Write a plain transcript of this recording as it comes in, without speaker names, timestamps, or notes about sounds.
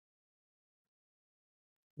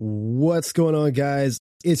What's going on, guys?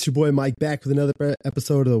 It's your boy Mike back with another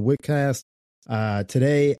episode of the Witcast.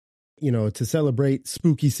 Today, to celebrate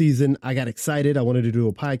spooky season, I got excited. I wanted to do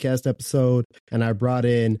a podcast episode, and I brought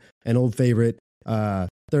in an old favorite,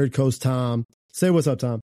 Third Coast Tom. Say what's up,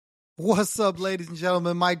 Tom. What's up, ladies and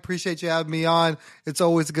gentlemen? Mike, appreciate you having me on. It's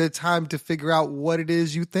always a good time to figure out what it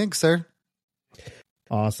is you think, sir.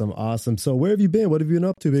 Awesome. So where have you been? What have you been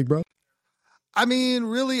up to, big bro? I mean,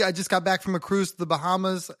 really, I just got back from a cruise to the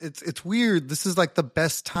Bahamas. It's weird. This is like the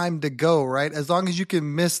best time to go, right? As long as you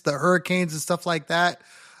can miss the hurricanes and stuff like that.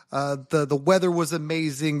 The weather was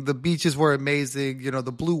amazing. The beaches were amazing.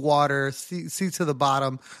 The blue water, sea to the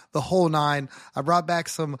bottom, the whole nine. I brought back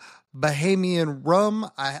some Bahamian rum.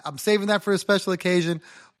 I'm saving that for a special occasion.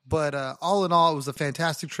 But all in all, it was a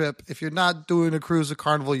fantastic trip. If you're not doing a cruise or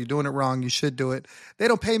carnival, you're doing it wrong. You should do it. They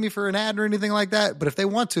don't pay me for an ad or anything like that. But if they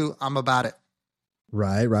want to, I'm about it.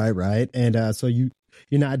 Right. And so you're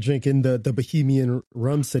not drinking the Bahamian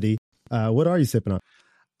rum city. What are you sipping on?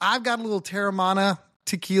 I've got a little Terramana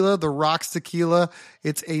tequila, the Rocks tequila.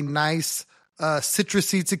 It's a nice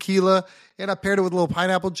citrusy tequila, and I paired it with a little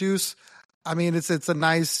pineapple juice. I mean, it's a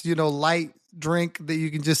nice, light drink that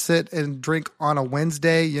you can just sit and drink on a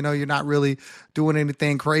Wednesday. You're not really doing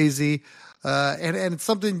anything crazy. And it's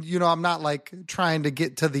something, I'm not like trying to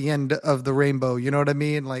get to the end of the rainbow. You know what I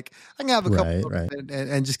mean? Like I can have a couple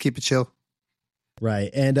and just keep it chill. Right.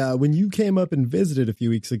 And when you came up and visited a few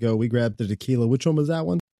weeks ago, we grabbed the tequila. Which one was that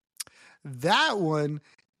one? That one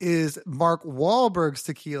is Mark Wahlberg's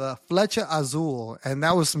tequila, Flecha Azul. And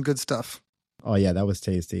that was some good stuff. Oh, yeah, that was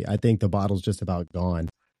tasty. I think the bottle's just about gone.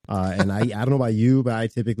 And I don't know about you, but I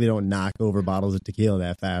typically don't knock over bottles of tequila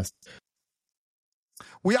that fast.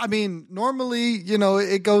 Normally,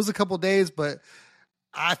 it goes a couple days, but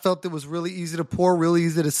I felt it was really easy to pour, really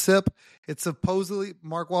easy to sip. It's supposedly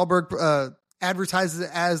Mark Wahlberg advertises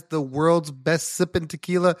it as the world's best sipping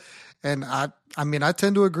tequila. And I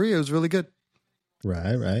tend to agree. It was really good.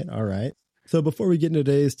 Right. All right. So before we get into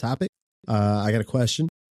today's topic, I got a question.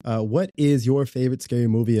 What is your favorite scary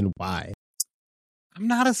movie and why? I'm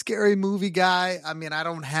not a scary movie guy. I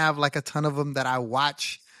don't have like a ton of them that I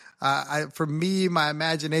watch. For me, my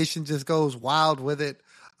imagination just goes wild with it.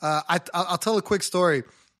 I'll tell a quick story.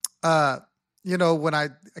 When I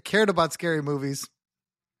cared about scary movies,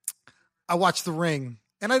 I watched The Ring,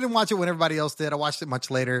 and I didn't watch it when everybody else did. I watched it much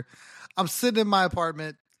later. I'm sitting in my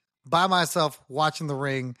apartment by myself watching The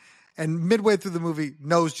Ring, and midway through the movie,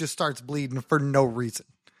 nose just starts bleeding for no reason.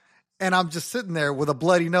 And I'm just sitting there with a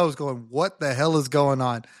bloody nose going, what the hell is going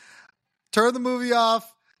on? Turned the movie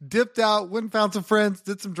off. Dipped out, went and found some friends,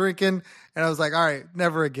 did some drinking, and I was like, all right,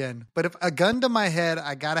 never again. But if a gun to my head,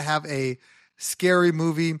 I got to have a scary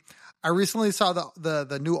movie. I recently saw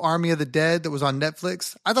the new Army of the Dead that was on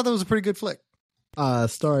Netflix. I thought that was a pretty good flick.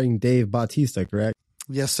 Starring Dave Bautista, correct?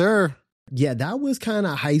 Yes, sir. Yeah, that was kind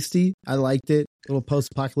of heisty. I liked it. A little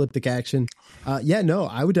post-apocalyptic action. I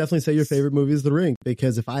would definitely say your favorite movie is The Ring,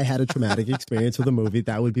 because if I had a traumatic experience with a movie,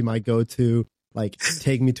 that would be my go-to, like,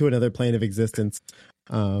 take me to another plane of existence.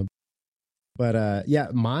 Mine,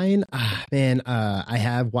 I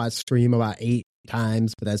have watched Scream about 8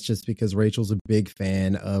 times, but that's just because Rachel's a big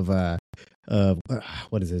fan of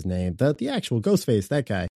what is his name? The actual Ghostface, that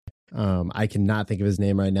guy. I cannot think of his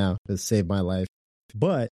name right now to save my life,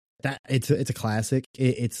 but that it's a classic.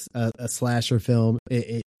 It's a slasher film.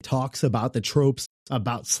 It talks about the tropes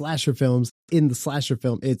about slasher films in the slasher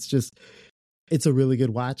film. It's a really good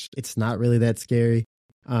watch. It's not really that scary.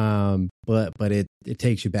 But it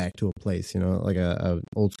takes you back to a place, like a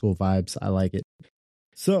old school vibes. I like it.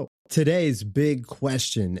 So today's big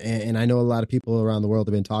question, and I know a lot of people around the world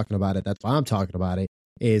have been talking about it. That's why I'm talking about it,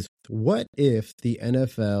 is what if the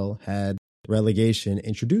NFL had relegation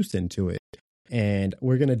introduced into it? And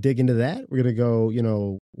we're going to dig into that. We're going to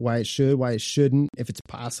go, why it should, why it shouldn't, if it's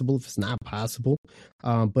possible, if it's not possible.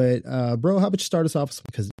 But bro, how about you start us off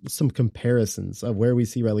with some comparisons of where we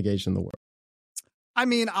see relegation in the world?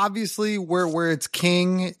 Obviously, where it's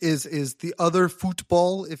king is the other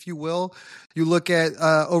football, if you will. You look at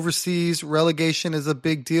overseas, relegation is a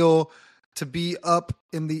big deal. To be up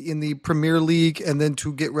in the Premier League and then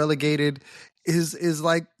to get relegated is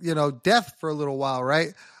like, death for a little while,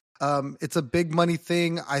 right? It's a big money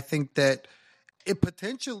thing. I think that it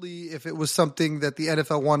potentially, if it was something that the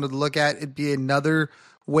NFL wanted to look at, it'd be another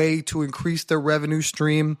way to increase their revenue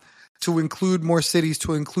stream, to include more cities,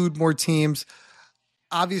 to include more teams.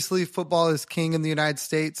 Obviously, football is king in the United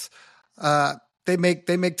States. They make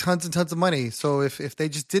tons and tons of money. So if they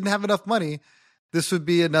just didn't have enough money, this would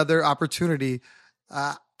be another opportunity.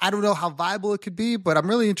 I don't know how viable it could be, but I'm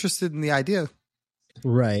really interested in the idea.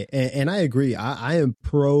 Right. And I agree. I am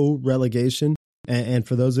pro relegation. And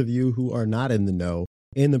for those of you who are not in the know,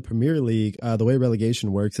 in the Premier League, the way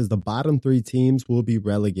relegation works is the bottom three teams will be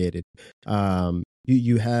relegated.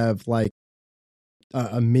 You have like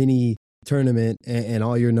a mini tournament, and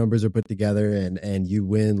all your numbers are put together, and you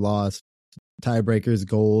win, loss, tiebreakers,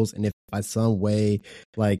 goals, and if by some way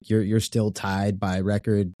like you're still tied by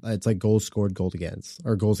record, it's like goals scored, goals against,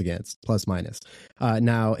 or goals against, plus minus.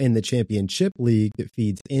 Now in the Championship League that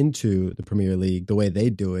feeds into the Premier League, the way they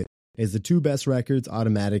do it is the two best records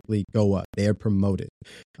automatically go up. They are promoted.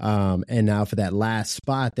 And now for that last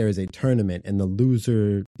spot, there is a tournament, and the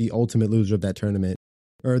loser, the ultimate loser of that tournament,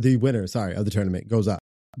 or the winner, sorry, of the tournament goes up.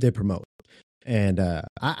 They promote. And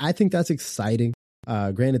I think that's exciting.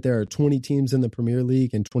 Granted, there are 20 teams in the Premier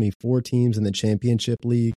League and 24 teams in the Championship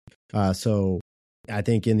League. So I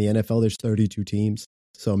think in the NFL, there's 32 teams.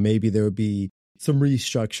 So maybe there would be some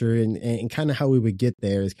restructure, and kind of how we would get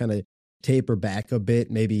there is kind of taper back a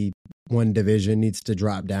bit. Maybe one division needs to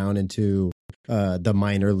drop down into the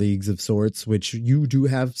minor leagues of sorts, which you do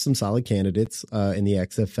have some solid candidates in the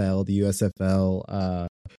XFL, the USFL.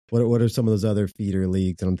 What are some of those other feeder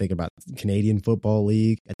leagues? And I'm thinking about Canadian Football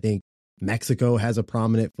League. I think Mexico has a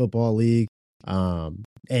prominent football league. And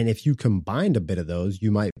if you combined a bit of those,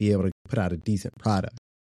 you might be able to put out a decent product.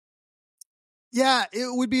 Yeah, it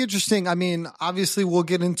would be interesting. I mean, obviously we'll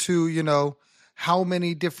get into, how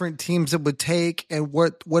many different teams it would take and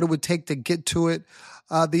what it would take to get to it.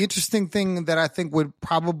 The interesting thing that I think would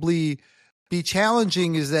probably be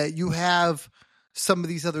challenging is that you have some of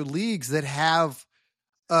these other leagues that have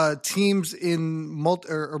teams in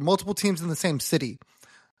multiple teams in the same city.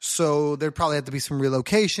 So there'd probably have to be some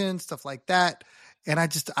relocation, stuff like that. And I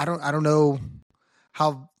don't know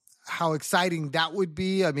how exciting that would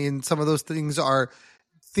be. I mean, some of those things are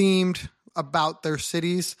themed about their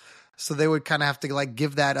cities, so they would kind of have to like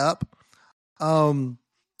give that up.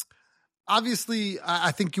 Obviously,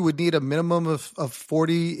 I think you would need a minimum of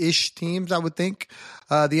 40-ish teams, I would think.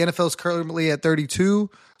 The NFL is currently at 32.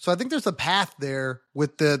 So I think there's a path there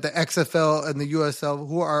with the XFL and the USL,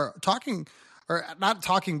 who are talking, or not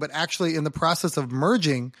talking, but actually in the process of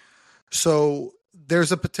merging. So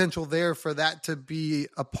there's a potential there for that to be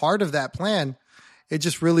a part of that plan. It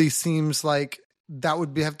just really seems like that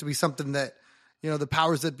would have to be something that, the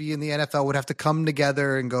powers that be in the NFL would have to come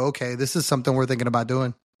together and go, okay, this is something we're thinking about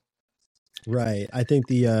doing. Right. I think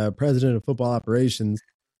the president of football operations,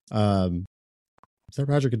 is that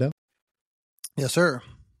Roger Goodell? Yes, sir.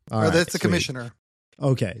 Or that's the commissioner.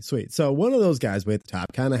 Okay, sweet. So one of those guys way at the top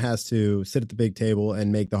kind of has to sit at the big table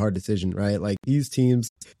and make the hard decision, right? Like, these teams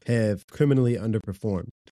have criminally underperformed.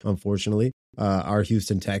 Unfortunately, our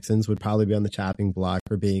Houston Texans would probably be on the chopping block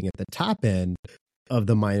for being at the top end of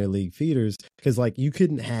the minor league feeders, because like you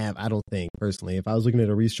couldn't have, I don't think personally, if I was looking at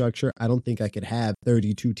a restructure, I don't think I could have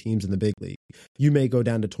 32 teams in the big league. You may go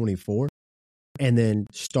down to 24 and then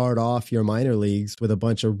start off your minor leagues with a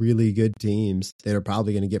bunch of really good teams that are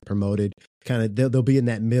probably going to get promoted. Kind of they'll be in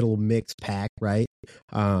that middle mix pack, right?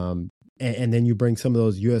 And then you bring some of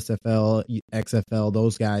those USFL, XFL,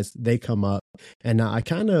 those guys, they come up. And now I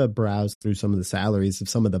kind of browsed through some of the salaries of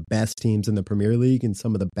some of the best teams in the Premier League and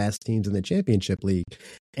some of the best teams in the Championship League.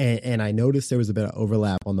 And I noticed there was a bit of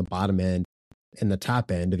overlap on the bottom end and the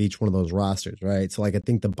top end of each one of those rosters, right? So like I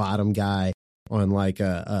think the bottom guy on like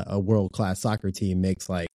a world-class soccer team makes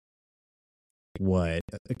like, what,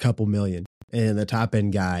 a couple million. And the top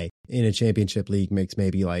end guy in a Championship League makes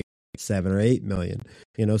maybe like 7 or 8 million,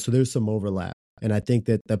 so there's some overlap. And I think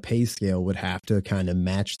that the pay scale would have to kind of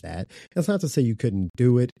match that. That's not to say you couldn't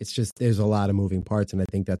do it. It's just there's a lot of moving parts, and I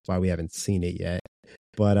think that's why we haven't seen it yet.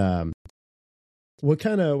 But what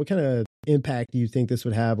kind of impact do you think this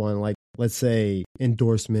would have on, like, let's say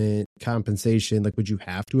endorsement, compensation? Like, would you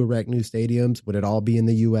have to erect new stadiums? Would it all be in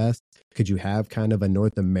the US? Could you have kind of a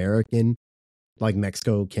North American, like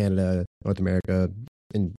Mexico, Canada, North America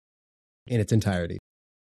in its entirety?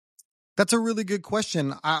 That's a really good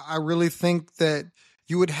question. I really think that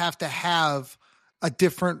you would have to have a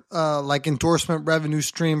different like endorsement revenue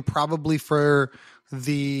stream, probably for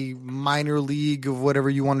the minor league of whatever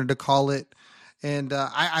you wanted to call it. And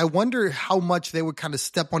I wonder how much they would kind of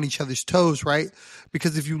step on each other's toes, right?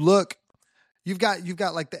 Because if you look, you've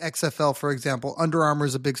got like the XFL, for example. Under Armour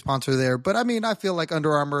is a big sponsor there. But I mean, I feel like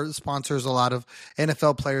Under Armour sponsors a lot of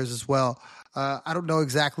NFL players as well. I don't know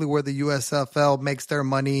exactly where the USFL makes their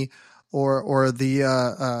money, or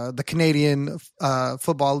the Canadian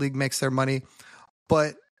Football League makes their money,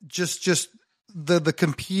 but just the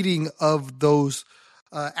competing of those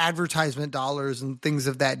advertisement dollars and things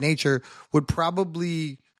of that nature would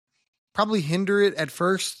probably probably hinder it at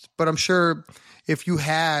first, but I'm sure if you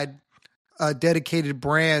had dedicated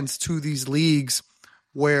brands to these leagues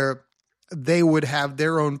where they would have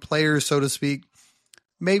their own players, so to speak,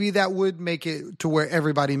 maybe that would make it to where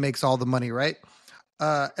everybody makes all the money, right?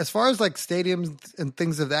 As far as like stadiums and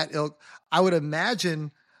things of that ilk, I would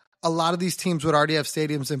imagine a lot of these teams would already have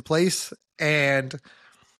stadiums in place. And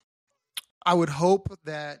I would hope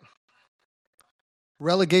that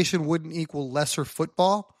relegation wouldn't equal lesser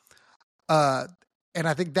football. And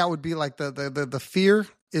I think that would be like the fear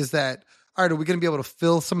is that, all right, are we going to be able to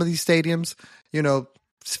fill some of these stadiums,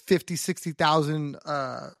 50, 60,000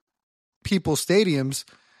 people stadiums,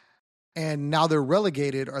 and now they're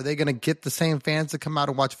relegated. Are they going to get the same fans to come out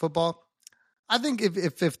and watch football? I think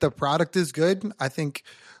if the product is good, I think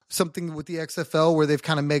something with the XFL where they've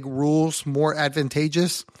kind of make rules more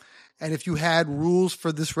advantageous. And if you had rules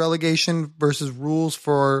for this relegation versus rules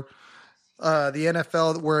for the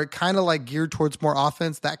NFL where it kind of like geared towards more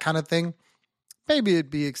offense, that kind of thing, maybe it'd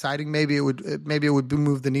be exciting. Maybe it would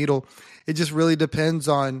move the needle. It just really depends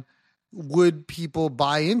on would people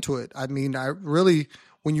buy into it. I mean,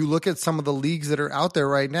 when you look at some of the leagues that are out there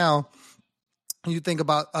right now, you think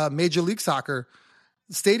about Major League Soccer,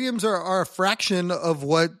 stadiums are a fraction of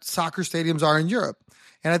what soccer stadiums are in Europe.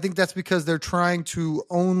 And I think that's because they're trying to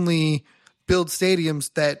only build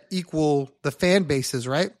stadiums that equal the fan bases,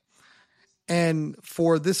 right? And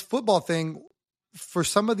for this football thing, for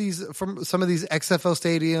some of these XFL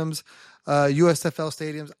stadiums, USFL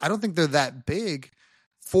stadiums, I don't think they're that big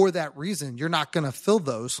for that reason. You're not going to fill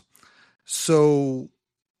those. So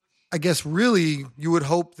I guess really you would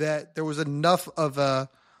hope that there was enough of a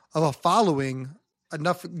following,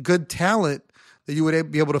 enough good talent that you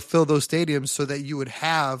would be able to fill those stadiums so that you would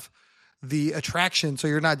have the attraction. So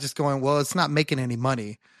you're not just going, well, it's not making any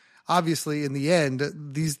money. Obviously, in the end,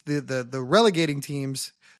 the relegating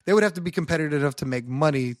teams, they would have to be competitive enough to make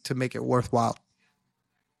money to make it worthwhile.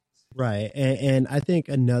 Right. And I think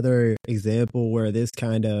another example where this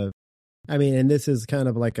kind of, and this is kind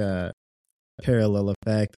of like a parallel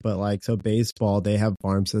effect, but like, so baseball, they have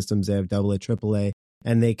farm systems, they have AA, AAA,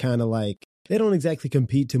 and they kind of like, they don't exactly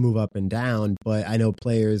compete to move up and down, but I know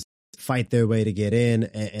players fight their way to get in,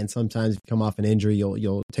 and sometimes if you come off an injury,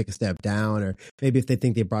 you'll take a step down, or maybe if they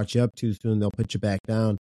think they brought you up too soon, they'll put you back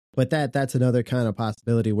down. But that's another kind of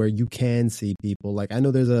possibility where you can see people, like I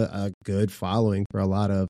know there's a good following for a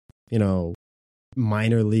lot of,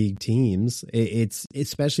 minor league teams. It's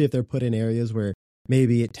especially if they're put in areas where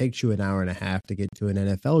maybe it takes you an hour and a half to get to an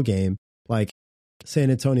NFL game. Like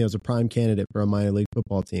San Antonio is a prime candidate for a minor league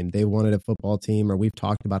football team. They wanted a football team, or we've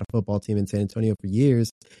talked about a football team in San Antonio for years,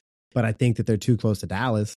 but I think that they're too close to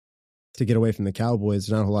Dallas to get away from the Cowboys.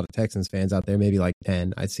 There's not a whole lot of Texans fans out there, maybe like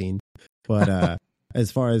 10 I've seen. But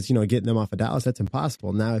as far as, getting them off of Dallas, that's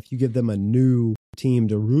impossible. Now, if you give them a new team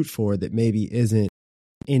to root for that maybe isn't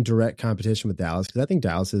in direct competition with Dallas, because I think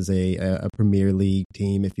Dallas is a Premier League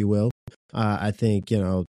team, if you will. I think,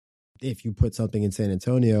 if you put something in San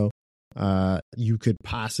Antonio, you could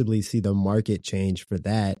possibly see the market change for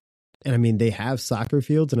that. And they have soccer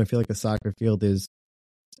fields, and I feel like a soccer field is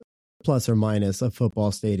plus or minus a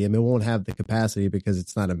football stadium. It won't have the capacity because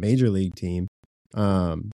it's not a major league team,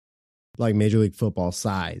 like Major League Football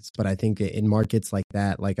size. But I think in markets like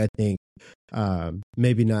that, like I think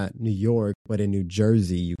maybe not New York, but in New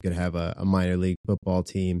Jersey, you could have a minor league football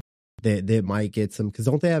team that might get some, because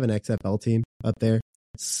don't they have an XFL team up there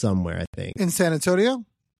somewhere, I think. In San Antonio?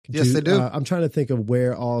 Yes, they do. I'm trying to think of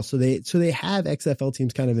where all. So they have XFL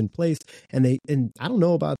teams kind of in place, and I don't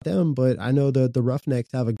know about them, but I know the Roughnecks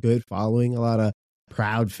have a good following, a lot of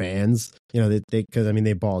proud fans. Because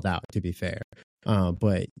they balled out, to be fair.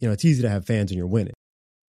 But it's easy to have fans when you're winning.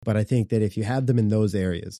 But I think that if you have them in those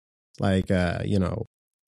areas, like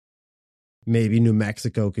maybe New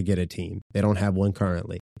Mexico could get a team. They don't have one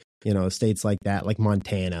currently. States like that, like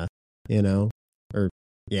Montana.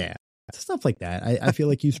 Stuff like that. I feel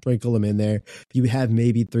like you sprinkle them in there. You have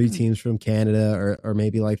maybe 3 teams from Canada, or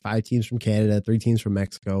maybe like 5 teams from Canada, 3 teams from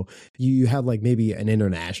Mexico. You have like maybe an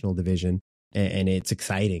international division, and it's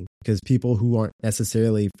exciting because people who aren't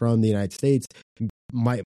necessarily from the United States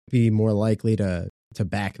might be more likely to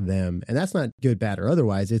back them. And that's not good, bad, or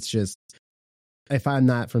otherwise. It's just, if I'm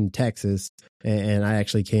not from Texas and I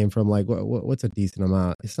actually came from like, what's a decent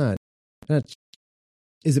amount? It's not.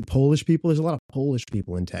 Is it Polish people? There's a lot of Polish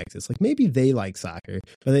people in Texas. Like maybe they like soccer,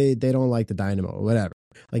 but they don't like the Dynamo or whatever.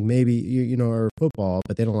 Like maybe, or football,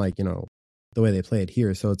 but they don't like, the way they play it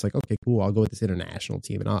here. So it's like, okay, cool. I'll go with this international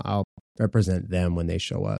team and I'll represent them when they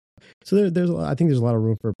show up. So I think there's a lot of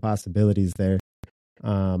room for possibilities there.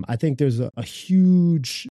 I think there's a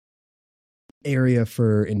huge area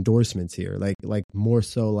for endorsements here, like more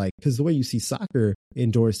so like, because the way you see soccer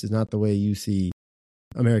endorsed is not the way you see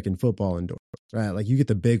American football endorsed, right? Like you get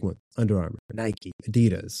the big one, Under Armour, Nike,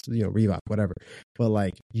 Adidas, Reebok, whatever. But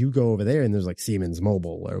like you go over there and there's like Siemens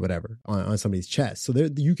Mobile or whatever on somebody's chest. So there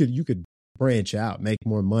you could branch out, make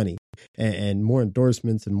more money, and more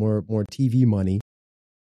endorsements and more TV money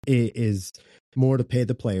is more to pay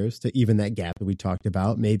the players to even that gap that we talked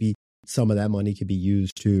about. Maybe some of that money could be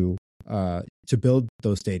used to build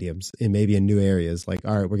those stadiums and maybe in new areas. Like,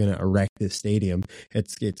 all right, we're going to erect this stadium.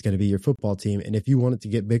 It's going to be your football team. And if you want it to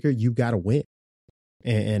get bigger, you got to win.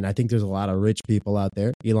 And I think there's a lot of rich people out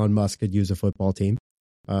there. Elon Musk could use a football team.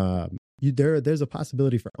 There's a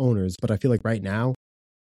possibility for owners, but I feel like right now,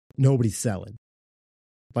 nobody's selling.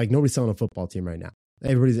 Like nobody's selling a football team right now.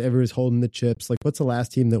 Everybody's holding the chips. Like, what's the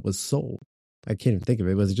last team that was sold? I can't even think of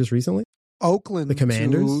it. Was it just recently? Oakland, the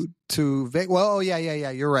Commanders yeah.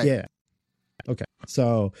 You're right. Yeah. Okay.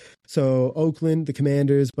 So Oakland, the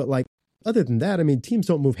Commanders, but like other than that, I mean, teams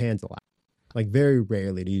don't move hands a lot. Like very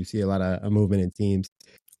rarely do you see a lot of movement in teams.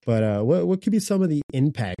 But what could be some of the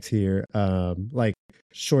impacts here? Like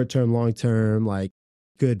short term, long term, like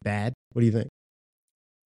good, bad. What do you think?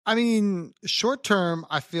 I mean, short term,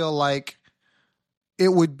 I feel like it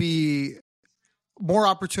would be more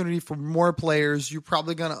opportunity for more players. You're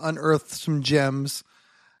probably going to unearth some gems.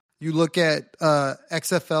 You look at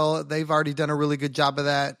XFL, they've already done a really good job of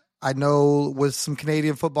that. I know with some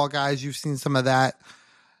Canadian football guys, you've seen some of that.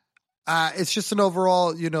 It's just an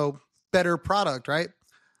overall, better product, right?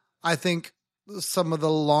 I think some of the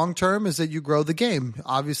long term is that you grow the game.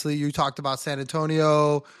 Obviously, you talked about San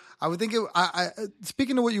Antonio. I would think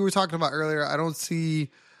speaking to what you were talking about earlier, I don't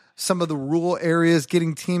see some of the rural areas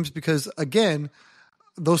getting teams because, again,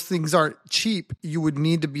 those things aren't cheap. You would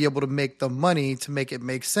need to be able to make the money to make it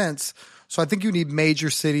make sense. So I think you need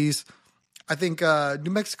major cities. I think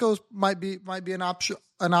New Mexico might be an option.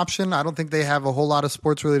 I don't think they have a whole lot of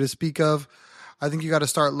sports really to speak of. I think you got to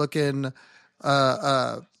start looking.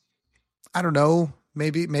 I don't know.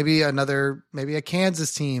 Maybe a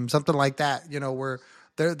Kansas team, something like that. Where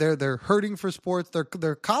they're hurting for sports.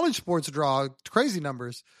 Their college sports draw crazy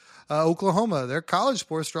numbers. Oklahoma, their college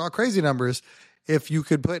sports draw crazy numbers. If you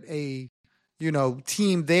could put a,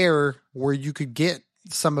 team there where you could get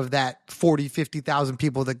some of that 40, 50,000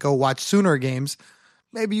 people that go watch Sooner games,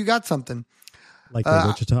 maybe you got something. Like the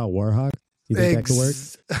Wichita Warhawks? You think that could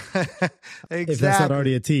work? Exactly. If that's not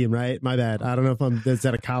already a team, right? My bad. I don't know if is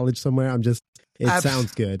that a college somewhere?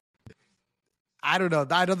 Sounds good. I don't know.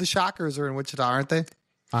 I know the Shockers are in Wichita, aren't they?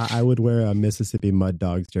 I would wear a Mississippi Mud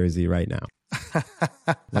Dogs jersey right now.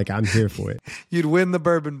 Like, I'm here for it. You'd win the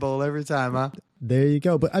Bourbon Bowl every time, huh? There you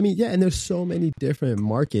go. But I mean, yeah, and there's so many different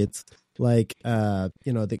markets, like,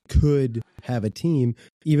 that could have a team,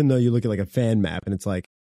 even though you look at like a fan map and it's like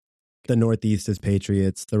the Northeast is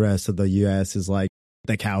Patriots, the rest of the U.S. is like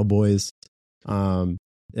the Cowboys.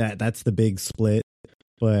 That's the big split.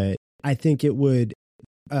 But I think it would,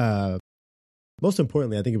 most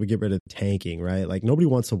importantly, I think it would get rid of tanking, right? Like, nobody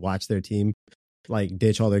wants to watch their team like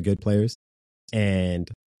ditch all their good players and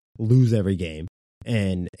lose every game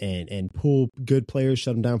and pull good players,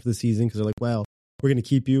 shut them down for the season because they're like, well, we're going to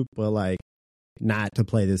keep you, but like not to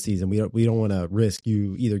play this season. We don't want to risk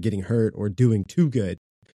you either getting hurt or doing too good.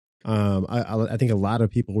 I think a lot of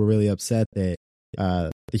people were really upset that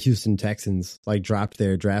the Houston Texans like dropped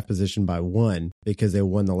their draft position by 1 because they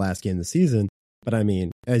won the last game of the season. But I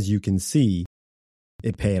mean, as you can see,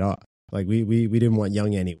 it paid off. Like we didn't want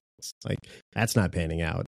young anyways. Like that's not panning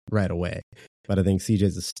out right away. But I think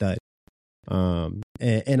CJ's a stud.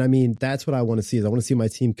 And I mean, that's what I want to see. Is I want to see my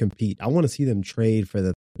team compete. I want to see them trade for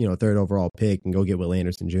the 3rd overall pick and go get Will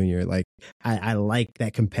Anderson Jr. Like I like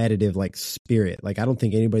that competitive like spirit. Like I don't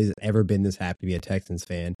think anybody's ever been this happy to be a Texans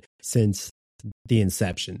fan since the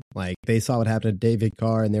inception. Like they saw what happened to David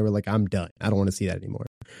Carr and they were like, I'm done. I don't want to see that anymore.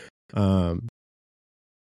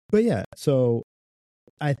 But yeah, so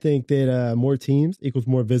I think that more teams equals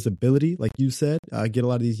more visibility, like you said. Get a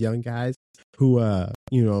lot of these young guys who,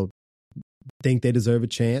 think they deserve a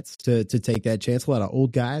chance to take that chance. A lot of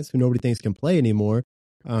old guys who nobody thinks can play anymore.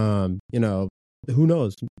 Who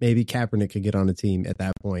knows? Maybe Kaepernick could get on a team at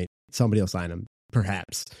that point. Somebody will sign him,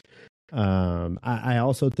 perhaps. I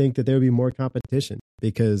also think that there will be more competition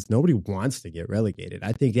because nobody wants to get relegated.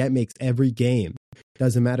 I think that makes every game.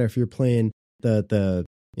 Doesn't matter if you're playing the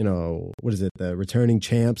returning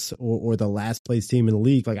champs or the last place team in the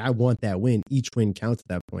league. Like I want that win. Each win counts at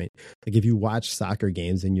that point. Like if you watch soccer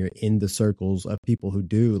games and you're in the circles of people who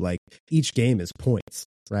do, like each game is points,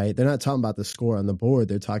 right? They're not talking about the score on the board.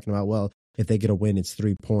 They're talking about, well, if they get a win, it's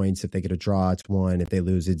 3 points. If they get a draw, it's 1. If they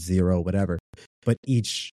lose, it's 0, whatever. But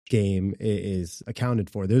each game is accounted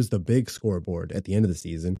for. There's the big scoreboard at the end of the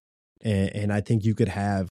season. And I think you could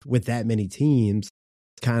have, with that many teams,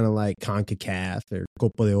 kind of like CONCACAF or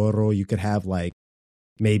Copa de Oro, you could have like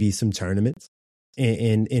maybe some tournaments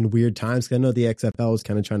in weird times. 'Cause I know the XFL is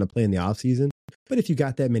kind of trying to play in the off season, but if you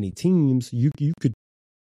got that many teams, you could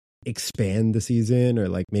expand the season, or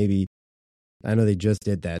like maybe, I know they just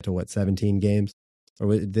did that to 17 games, or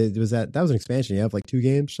was that was an expansion? You have like 2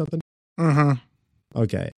 games or something.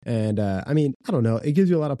 Okay, and I mean, I don't know. It gives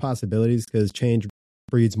you a lot of possibilities because change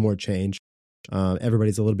breeds more change.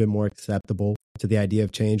 Everybody's a little bit more acceptable to the idea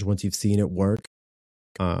of change once you've seen it work.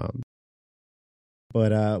 But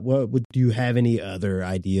do you have any other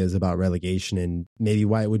ideas about relegation and maybe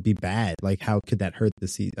why it would be bad? Like, how could that hurt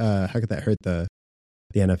how could that hurt the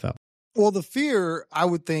NFL? Well, the fear, I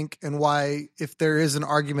would think, and why, if there is an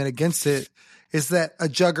argument against it, is that a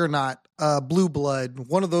juggernaut, blue blood,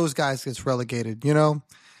 one of those guys gets relegated. You know,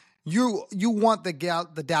 you want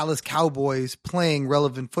the Dallas Cowboys playing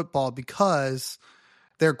relevant football because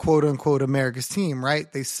they're quote unquote America's team,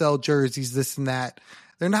 right? They sell jerseys, this and that.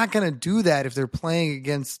 They're not going to do that if they're playing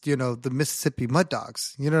against, you know, the Mississippi Mud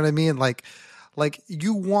Dogs. You know what I mean? Like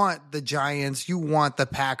you want the Giants, you want the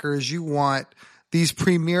Packers, you want these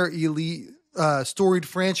premier elite storied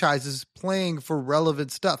franchises playing for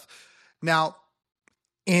relevant stuff. Now,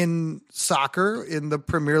 in soccer, in the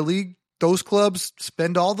Premier League, those clubs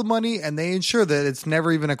spend all the money and they ensure that it's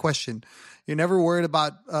never even a question. You're never worried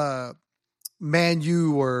about Man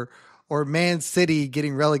U or Man City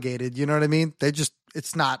getting relegated. You know what I mean?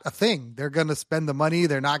 It's not a thing. They're going to spend the money.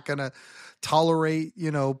 They're not going to tolerate,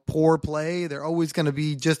 you know, poor play. They're always going to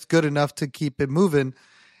be just good enough to keep it moving.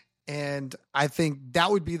 And I think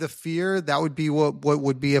that would be the fear. That would be what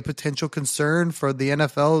would be a potential concern for the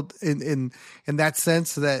NFL in that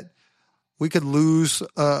sense, that we could lose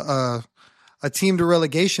a team to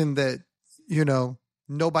relegation that, you know,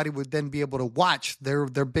 nobody would then be able to watch. Their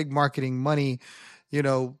big marketing money, you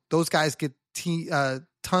know, those guys get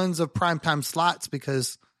tons of primetime slots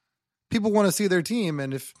because people want to see their team.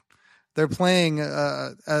 And if they're playing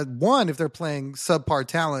if they're playing subpar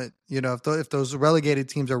talent, you know, if those relegated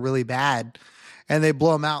teams are really bad and they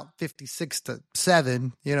blow them out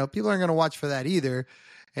 56-7, you know, people aren't going to watch for that either.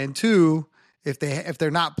 And 2, if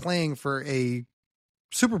they're not playing for a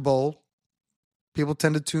Super Bowl, people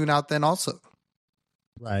tend to tune out then also.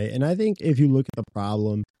 Right. And I think if you look at the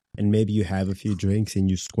problem and maybe you have a few drinks and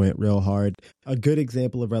you squint real hard, a good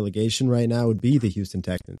example of relegation right now would be the Houston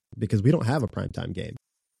Texans, because we don't have a primetime game.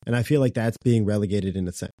 And I feel like that's being relegated in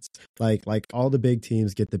a sense. Like all the big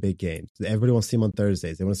teams get the big games. Everybody wants to see them on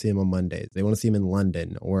Thursdays. They want to see them on Mondays. They want to see them in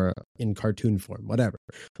London or in cartoon form, whatever.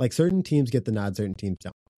 Like certain teams get the nod, certain teams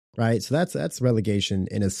don't. Right. So that's relegation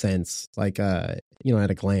in a sense, like, you know, at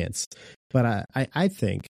a glance. But I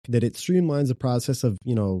think that it streamlines the process of,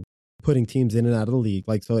 you know, putting teams in and out of the league.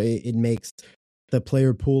 Like, so it makes the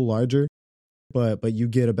player pool larger, but you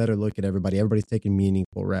get a better look at everybody. Everybody's taking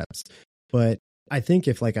meaningful reps. But I think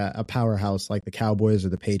if like a powerhouse like the Cowboys or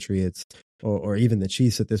the Patriots or even the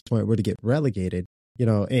Chiefs at this point were to get relegated, you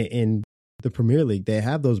know, in the Premier League, they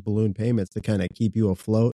have those balloon payments to kind of keep you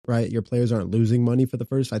afloat, right? Your players aren't losing money for the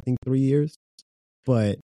first, I think, 3 years.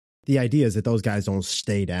 But the idea is that those guys don't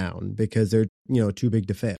stay down because they're, you know, too big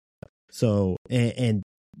to fail. So, and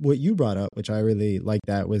what you brought up, which I really like,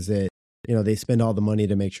 that was that, you know, they spend all the money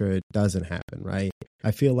to make sure it doesn't happen, right?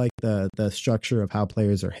 I feel like the structure of how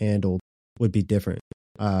players are handled would be different.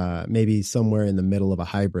 Maybe somewhere in the middle of a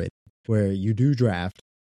hybrid where you do draft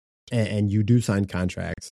and you do sign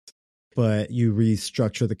contracts, but you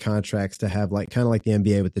restructure the contracts to have like kind of like the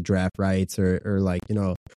NBA with the draft rights or like, you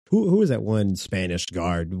know, who was that one Spanish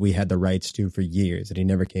guard we had the rights to for years and he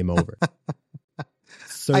never came over?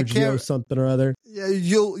 Sergio something or other. Yeah,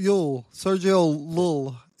 Sergio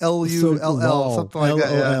Lull. Lull, something like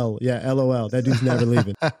that. LOL. Yeah, LOL. That dude's never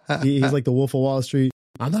leaving. He's like the Wolf of Wall Street.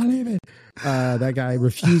 I'm not leaving. That guy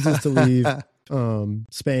refuses to leave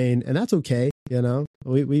Spain, and that's okay. You know,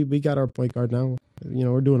 we got our point guard now. You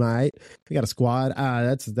know, we're doing all right. We got a squad.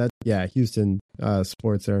 Yeah. Houston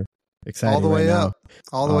sports are exciting all the way right up, now.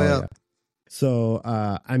 all the way up. Yeah. So,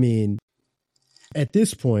 I mean, at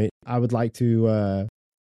this point, I would like to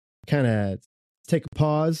kind of take a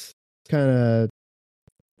pause, kind of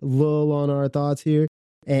lull on our thoughts here,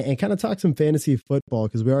 and kind of talk some fantasy football,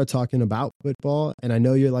 because we are talking about football, and I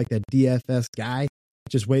know you're like that DFS guy,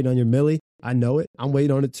 just waiting on your Millie. I know it. I'm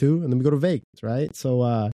waiting on it too, and then we go to Vegas, right? So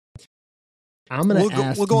I'm gonna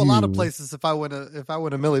ask we'll go you, a lot of places if I win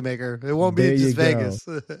a Millie Maker. It won't be just Vegas.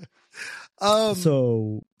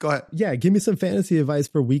 So Go ahead. yeah, give me some fantasy advice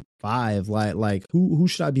for week 5. Like who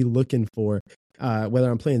should I be looking for? Whether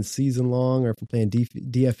I'm playing season long or if I'm playing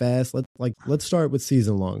DFS. Let's start with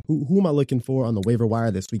season long. Who am I looking for on the waiver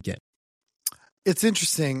wire this weekend? It's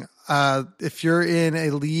interesting. If you're in a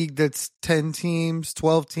league that's 10 teams,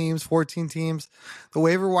 12 teams, 14 teams, the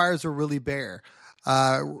waiver wires are really bare.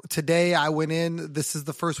 Today I went in, this is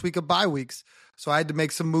the first week of bye weeks. So I had to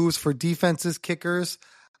make some moves for defenses, kickers.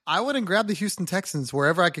 I went and grabbed the Houston Texans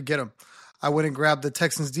wherever I could get them. I went and grabbed the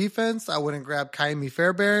Texans defense. I went and grabbed Kaimi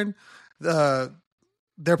Fairbairn.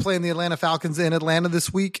 They're playing the Atlanta Falcons in Atlanta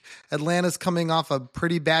this week. Atlanta's coming off a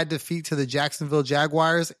pretty bad defeat to the Jacksonville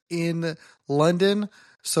Jaguars in London.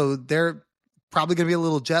 So they're probably going to be a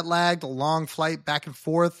little jet lagged, a long flight back and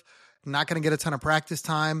forth, not going to get a ton of practice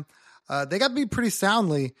time. They got beat pretty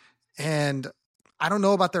soundly. And I don't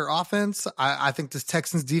know about their offense. I think this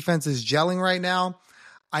Texans defense is gelling right now.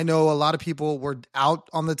 I know a lot of people were out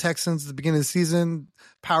on the Texans at the beginning of the season.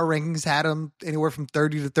 Power rankings had them anywhere from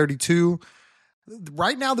 30 to 32.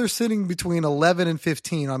 Right now, they're sitting between 11 and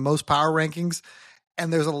 15 on most power rankings,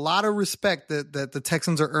 and there's a lot of respect that the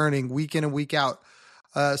Texans are earning week in and week out.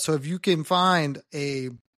 So if you can find a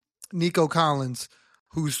Nico Collins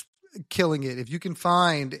who's killing it, if you can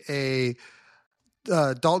find a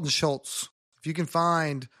Dalton Schultz, if you can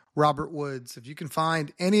find Robert Woods, if you can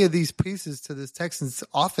find any of these pieces to this Texans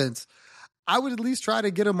offense, I would at least try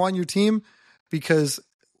to get them on your team, because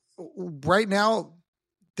right now,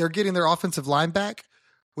 they're getting their offensive line back,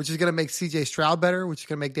 which is going to make CJ Stroud better, which is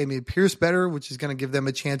going to make Dameon Pierce better, which is going to give them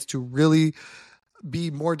a chance to really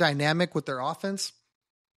be more dynamic with their offense.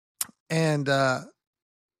 And I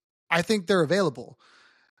think they're available.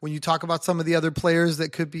 When you talk about some of the other players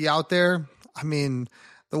that could be out there, I mean,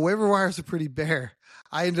 the waiver wires are pretty bare.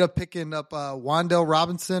 I ended up picking up Wan'Dale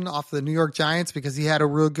Robinson off the New York Giants because he had a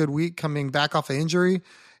real good week coming back off an injury,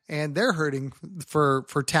 and they're hurting for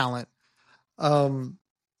talent.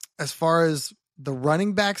 As far as the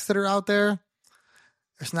running backs that are out there,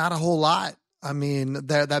 there's not a whole lot. I mean,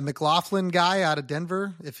 that McLaughlin guy out of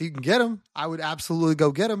Denver, if you can get him, I would absolutely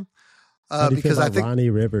go get him. How do you Because feel I about think Ronnie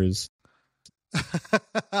Rivers.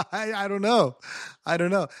 I don't know.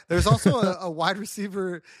 There's also a wide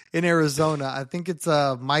receiver in Arizona. I think it's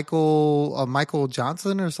Michael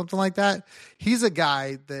Johnson or something like that. He's a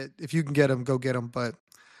guy that if you can get him, go get him. But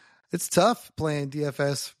it's tough playing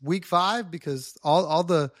DFS week 5 because all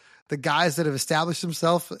the guys that have established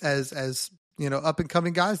themselves as up and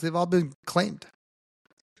coming guys, they've all been claimed.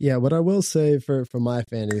 Yeah, what I will say for my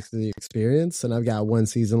fantasy experience, and I've got one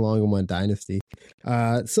season long and one dynasty.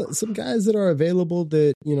 So some guys that are available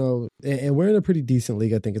that, and we're in a pretty decent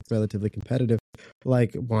league. I think it's relatively competitive.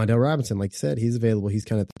 Like Wan'Dale Robinson, like you said, he's available. He's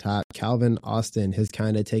kind of at the top. Calvin Austin has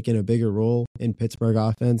kind of taken a bigger role in Pittsburgh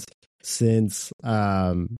offense since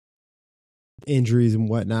injuries and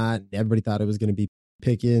whatnot. Everybody thought it was going to be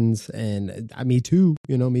Pickens, and me too.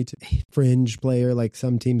 Me too. Fringe player, like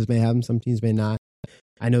some teams may have him, some teams may not.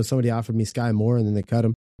 I know somebody offered me Sky Moore and then they cut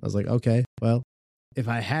him. I was like, okay, well, if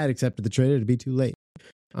I had accepted the trade, it'd be too late.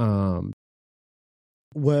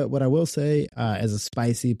 What I will say as a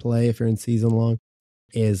spicy play, if you're in season long,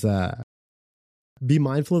 is be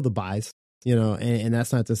mindful of the buys. And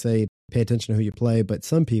that's not to say pay attention to who you play, but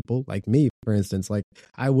some people, like me, for instance, like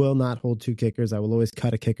I will not hold 2 kickers. I will always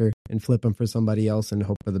cut a kicker and flip them for somebody else and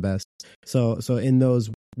hope for the best. So in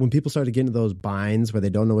those, when people start to get into those binds where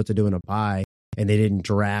they don't know what to do in a buy, and they didn't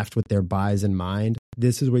draft with their buys in mind,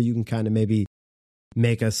 this is where you can kind of maybe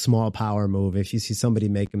make a small power move if you see somebody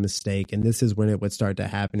make a mistake. And this is when it would start to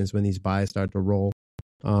happen, is when these buys start to roll.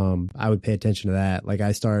 I would pay attention to that. Like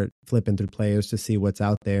I start flipping through players to see what's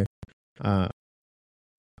out there.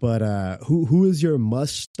 But who is your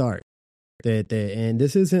must start? And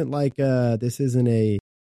this isn't like this isn't a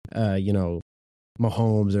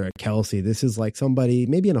Mahomes or a Kelsey. This is like somebody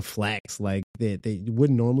maybe in a flex, like they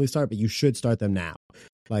wouldn't normally start, but you should start them now.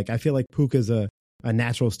 Like I feel like Puka's a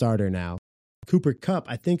natural starter now. Cooper Kupp,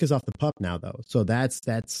 I think, is off the pup now though, so that's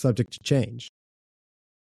subject to change.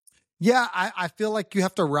 Yeah, I feel like you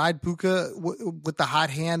have to ride Puka with the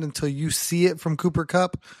hot hand until you see it from Cooper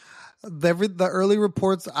Kupp. The early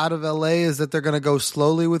reports out of LA is that they're going to go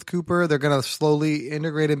slowly with Cooper. They're going to slowly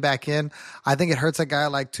integrate him back in. I think it hurts a guy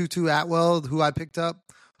like Tutu Atwell, who I picked up,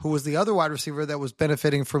 who was the other wide receiver that was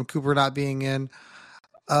benefiting from Cooper not being in.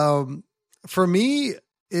 For me,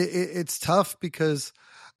 it's tough because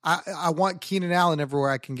I want Keenan Allen everywhere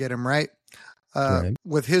I can get him, right? Right.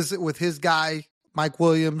 With his guy, Mike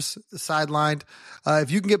Williams, sidelined. If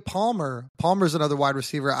you can get Palmer's another wide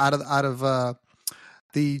receiver out of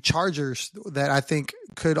the Chargers that I think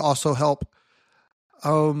could also help.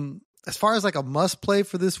 as far as like a must play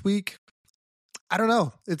for this week, I don't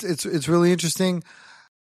know. It's really interesting.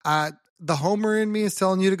 The homer in me is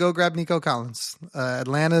telling you to go grab Nico Collins.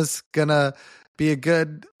 Atlanta's gonna be a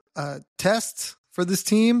good test for this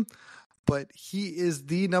team, but he is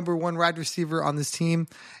the number one wide receiver on this team,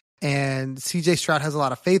 and CJ Stroud has a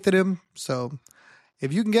lot of faith in him. So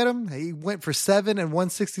if you can get him, he went for 7 and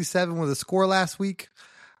 167 with a score last week.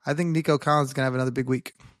 I think Nico Collins is gonna have another big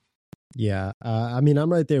week. Yeah, I mean,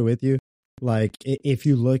 I'm right there with you. Like, if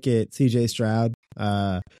you look at CJ Stroud,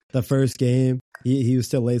 the first game, he was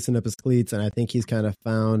still lacing up his cleats, and I think he's kind of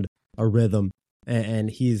found a rhythm, and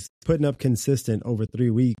he's putting up consistent over 3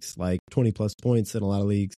 weeks, like 20 plus points in a lot of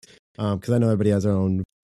leagues. Because I know everybody has their own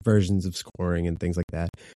versions of scoring and things like that.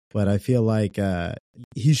 But I feel like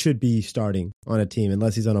he should be starting on a team.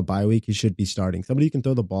 Unless he's on a bye week, he should be starting. Somebody who can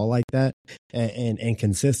throw the ball like that and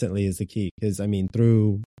consistently is the key. Because, I mean,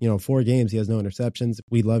 through 4 games, he has no interceptions.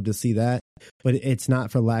 We love to see that. But it's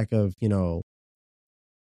not for lack of,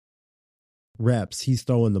 reps. He's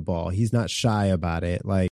throwing the ball. He's not shy about it.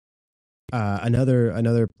 Like,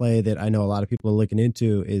 another play that I know a lot of people are looking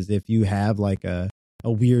into is if you have like a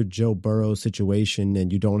weird Joe Burrow situation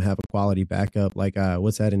and you don't have a quality backup, like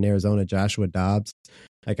what's that in Arizona, Joshua Dobbs.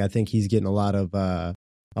 Like, I think he's getting a lot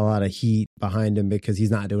of heat behind him because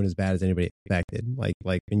he's not doing as bad as anybody expected.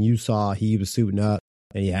 Like when you saw he was suiting up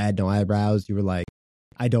and he had no eyebrows, you were like,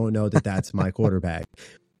 I don't know that that's my quarterback.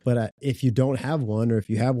 But if you don't have one, or if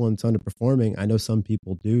you have one that's underperforming, I know some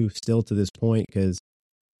people do still to this point, because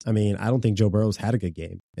I mean, I don't think Joe Burrow's had a good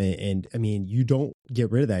game. And I mean, you don't get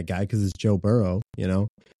rid of that guy because it's Joe Burrow,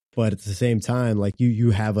 but at the same time, like you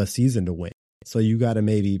have a season to win. So you got to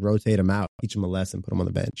maybe rotate him out, teach him a lesson, put him on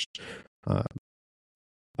the bench.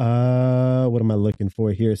 What am I looking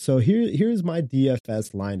for here? So here's my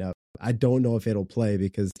DFS lineup. I don't know if it'll play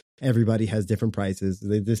because everybody has different prices.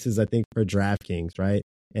 This is, I think, for DraftKings, right?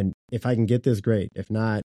 And if I can get this, great. If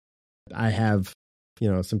not, I have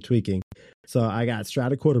some tweaking. So I got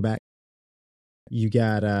Stroud at quarterback. You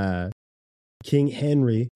got King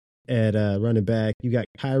Henry at running back. You got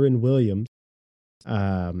Kyron Williams.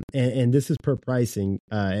 And this is per pricing.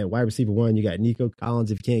 At wide receiver 1, you got Nico Collins.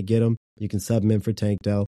 If you can't get him, you can sub him in for Tank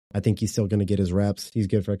Dell. I think he's still going to get his reps. He's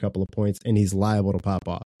good for a couple of points, and he's liable to pop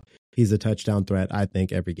off. He's a touchdown threat, I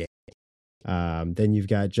think, every game. Then you've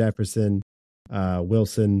got Jefferson,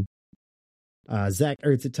 Wilson, Zach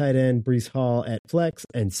Ertz at tight end, Breece Hall at flex,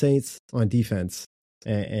 and Saints on defense.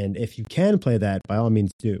 And if you can play that, by all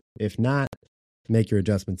means do. If not, make your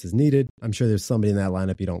adjustments as needed. I'm sure there's somebody in that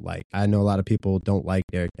lineup you don't like. I know a lot of people don't like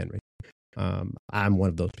Derrick Henry. I'm one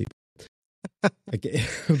of those people. Okay.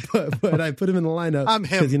 but I put him in the lineup. I'm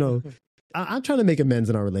him. Because, I'm trying to make amends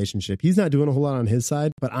in our relationship. He's not doing a whole lot on his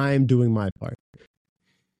side, but I'm doing my part.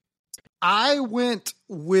 I went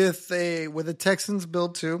with a Texans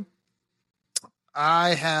build too.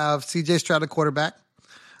 I have CJ Stroud at quarterback.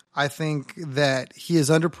 I think that he is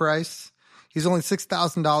underpriced. He's only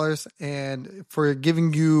 $6,000, and for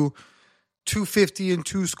giving you 250 and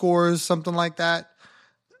 2 scores, something like that,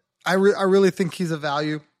 I really think he's a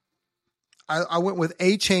value. I went with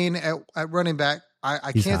A-Chain at running back.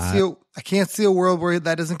 I can't see a world where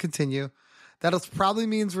that doesn't continue. That probably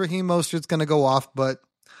means Raheem Mostert's going to go off, but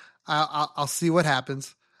I'll see what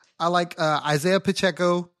happens. I like Isaiah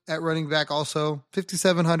Pacheco at running back also.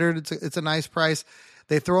 $5,700. It's a nice price.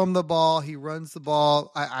 They throw him the ball. He runs the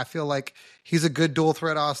ball. I feel like he's a good dual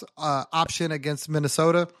threat option against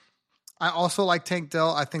Minnesota. I also like Tank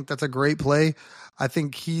Dell. I think that's a great play. I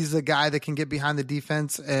think he's a guy that can get behind the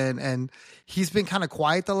defense, and he's been kind of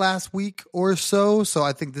quiet the last week or so. So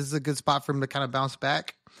I think this is a good spot for him to kind of bounce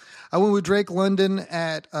back. I went with Drake London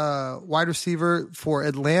at wide receiver for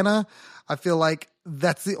Atlanta. I feel like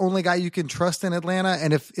that's the only guy you can trust in Atlanta.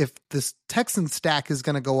 And if this Texan stack is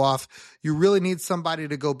going to go off, you really need somebody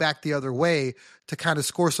to go back the other way to kind of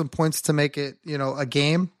score some points to make it, a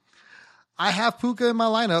game. I have Puka in my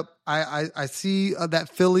lineup. I see that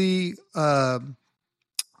Philly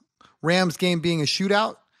Rams game being a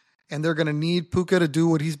shootout, and they're going to need Puka to do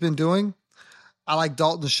what he's been doing. I like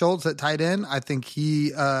Dalton Schultz at tight end. I think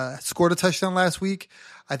he scored a touchdown last week.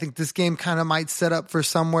 I think this game kind of might set up for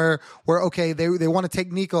somewhere where, okay, they want to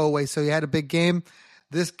take Nico away, so he had a big game.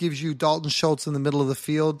 This gives you Dalton Schultz in the middle of the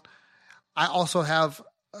field. I also have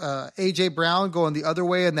A.J. Brown going the other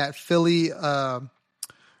way in that Philly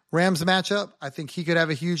Rams matchup. I think he could have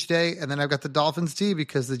a huge day. And then I've got the Dolphins D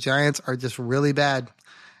because the Giants are just really bad.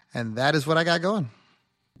 And that is what I got going.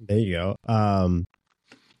 There you go.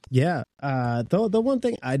 Yeah. The one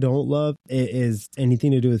thing I don't love is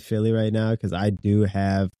anything to do with Philly right now, because I do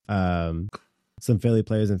have some Philly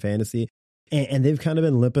players in fantasy, and they've kind of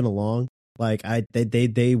been limping along. Like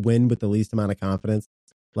they win with the least amount of confidence.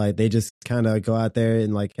 Like they just kind of go out there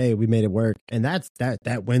and like, hey, we made it work, and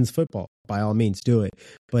that wins football. By all means, do it.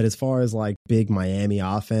 But as far as like big Miami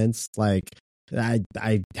offense, like I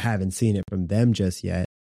haven't seen it from them just yet.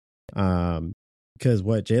 Because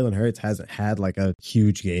what Jalen Hurts hasn't had like a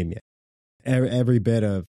huge game yet. Every bit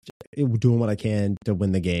of doing what I can to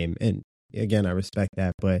win the game, and again, I respect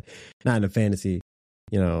that, but not in a fantasy,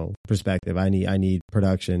 perspective. I need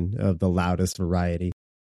production of the loudest variety.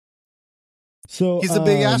 So he's a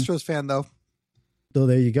big Astros fan, though. So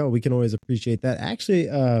there you go. We can always appreciate that. Actually,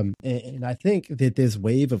 and I think that this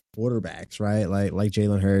wave of quarterbacks, right, like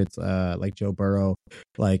Jalen Hurts, like Joe Burrow,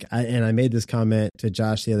 I made this comment to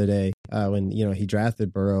Josh the other day when he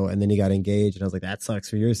drafted Burrow and then he got engaged, and I was like, that sucks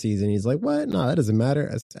for your season. He's like, what? No, that doesn't matter.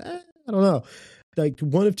 I said, I don't know. Like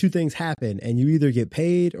one of two things happen, and you either get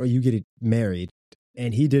paid or you get married,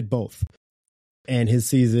 and he did both, and his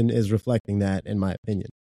season is reflecting that, in my opinion.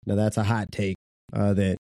 Now that's a hot take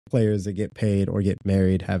that players that get paid or get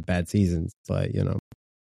married have bad seasons, but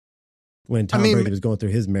when Tom Brady was going through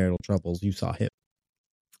his marital troubles, you saw him.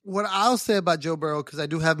 What I'll say about Joe Burrow, because I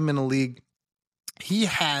do have him in a league, he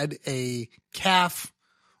had a calf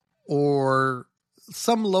or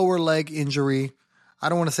some lower leg injury. I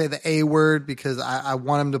don't want to say the A word because I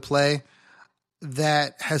want him to play.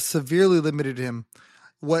 That has severely limited him.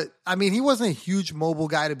 He wasn't a huge mobile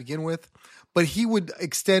guy to begin with, but he would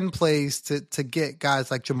extend plays to get guys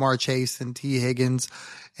like Jamar Chase and T. Higgins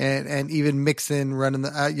and even Mixon running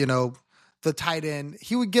the tight end.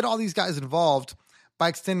 He would get all these guys involved by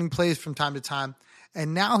extending plays from time to time.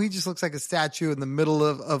 And now he just looks like a statue in the middle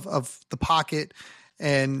of the pocket.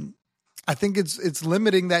 And I think it's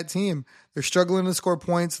limiting that team. They're struggling to score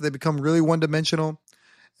points. They become really one-dimensional.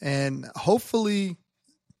 And hopefully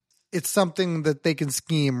it's something that they can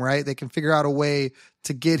scheme, right? They can figure out a way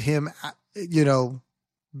to get him,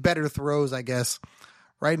 better throws, I guess.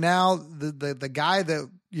 Right now, the guy that,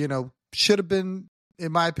 should have been,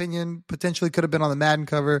 in my opinion, potentially could have been on the Madden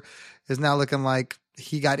cover is now looking like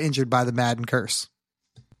he got injured by the Madden curse.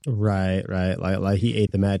 Right. Like he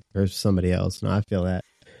ate the Madden curse for somebody else. No, I feel that.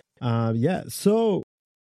 Yeah. So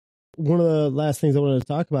one of the last things I wanted to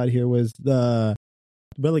talk about here was the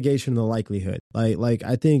relegation and the likelihood. Like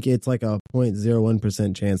I think it's like a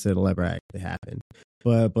 0.01% chance that it'll ever actually happen.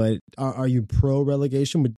 But are you pro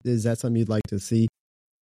relegation? Is that something you'd like to see?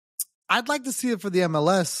 I'd like to see it for the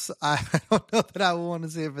MLS. I don't know that I would want to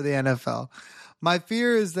see it for the NFL. My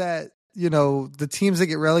fear is that, the teams that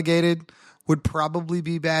get relegated would probably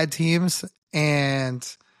be bad teams. And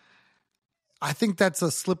I think that's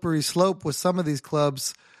a slippery slope with some of these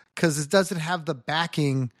clubs because it doesn't have the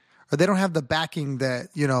backing, or they don't have the backing that,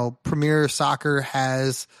 Premier Soccer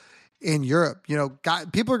has in Europe.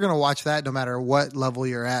 People are going to watch that no matter what level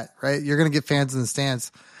you're at, right? You're going to get fans in the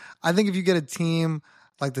stands. I think if you get a team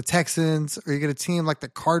like the Texans or you get a team like the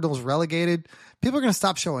Cardinals relegated, people are going to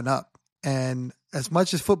stop showing up. And as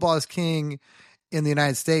much as football is king in the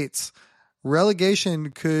United States,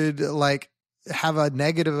 relegation could have a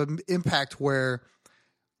negative impact where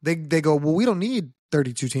they go, well, we don't need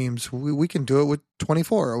 32 teams. We can do it with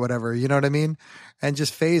 24 or whatever. You know what I mean? And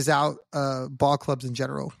just phase out ball clubs in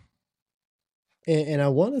general. And I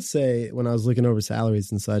want to say, when I was looking over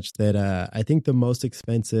salaries and such, that I think the most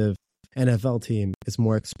expensive NFL team is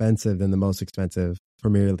more expensive than the most expensive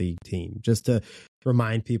Premier League team. Just to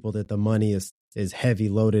remind people that the money is heavy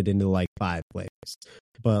loaded into like 5 players,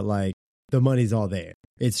 but like the money's all there.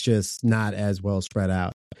 It's just not as well spread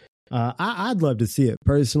out. I'd love to see it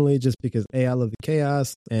personally, just because A, I love the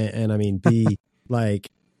chaos, and I mean, B, like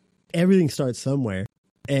everything starts somewhere,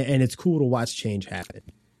 and it's cool to watch change happen,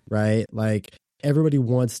 right? Like everybody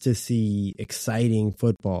wants to see exciting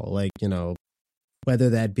football, like,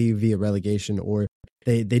 whether that be via relegation or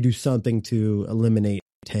they do something to eliminate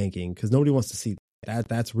tanking, because nobody wants to see that.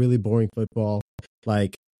 That's really boring football.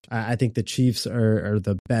 Like I think the Chiefs are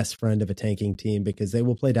the best friend of a tanking team because they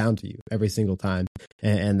will play down to you every single time,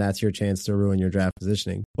 and that's your chance to ruin your draft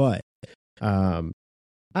positioning. But I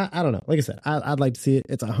don't know. Like I said, I'd like to see it.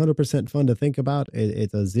 It's 100% fun to think about.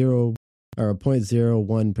 It's a 0 or a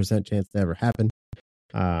 0.01% chance to ever happen.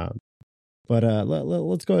 But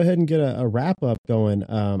let's go ahead and get a wrap up going.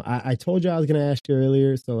 I told you I was going to ask you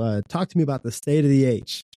earlier, so talk to me about the state of the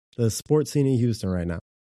H, the sports scene in Houston right now.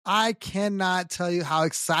 I cannot tell you how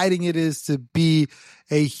exciting it is to be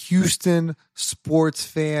a Houston sports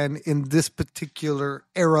fan in this particular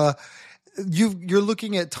era. You're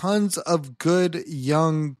looking at tons of good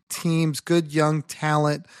young teams, good young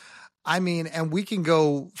talent. I mean, and we can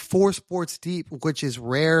go 4 sports deep, which is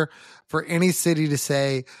rare for any city to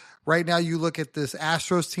say. Right now, you look at this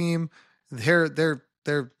Astros team;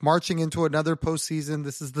 they're marching into another postseason.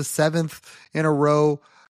 This is the seventh in a row,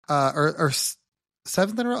 or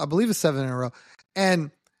seventh in a row. I believe it's seven in a row,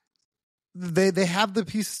 and they have the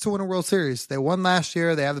pieces to win a World Series. They won last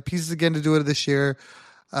year. They have the pieces again to do it this year.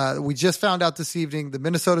 We just found out this evening the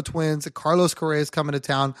Minnesota Twins, Carlos Correa is coming to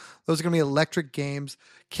town. Those are going to be electric games.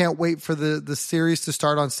 Can't wait for the series to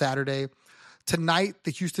start on Saturday. Tonight,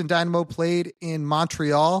 the Houston Dynamo played in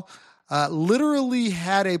Montreal. Literally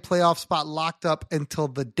had a playoff spot locked up until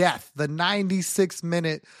the death. The 96th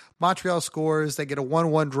minute, Montreal scores. They get a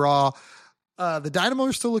 1-1 draw. The Dynamo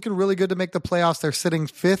are still looking really good to make the playoffs. They're sitting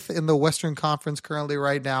fifth in the Western Conference currently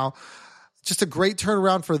right now. Just a great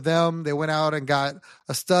turnaround for them. They went out and got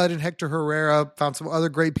a stud in Hector Herrera, found some other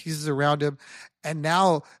great pieces around him. And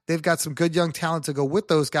now they've got some good young talent to go with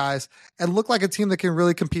those guys and look like a team that can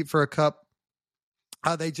really compete for a cup.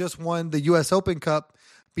 They just won the U.S. Open Cup,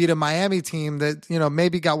 beat a Miami team that,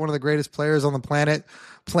 maybe got one of the greatest players on the planet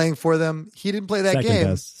playing for them. He didn't play that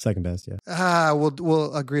game. Second best, yeah.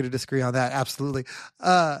 We'll agree to disagree on that. Absolutely.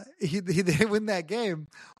 They win that game,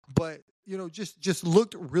 but just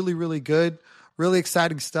looked really, really good. Really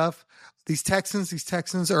exciting stuff. These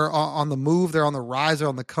Texans are on the move. They're on the rise. They're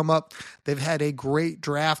on the come up. They've had a great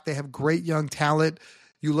draft. They have great young talent.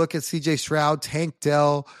 You look at C.J. Stroud, Tank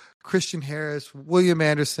Dell, Christian Harris, William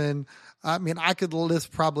Anderson. I mean, I could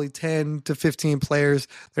list probably 10 to 15 players.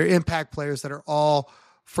 They're impact players that are all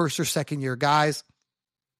first or second year guys.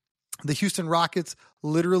 The Houston Rockets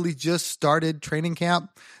literally just started training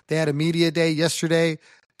camp. They had a media day yesterday.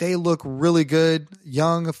 They look really good,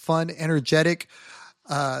 young, fun, energetic.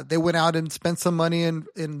 They went out and spent some money in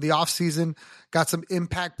the offseason, got some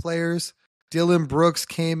impact players. Dylan Brooks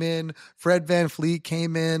came in, Fred VanVleet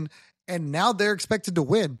came in, and now they're expected to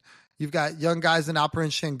win. You've got young guys in Alperen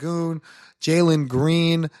Şengün, Jalen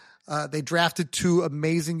Green. They drafted two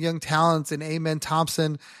amazing young talents in Amen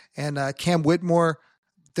Thompson and Cam Whitmore.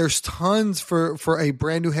 There's tons for a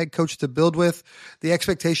brand new head coach to build with. The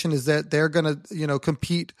expectation is that they're going to,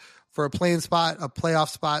 compete for a playing spot, a playoff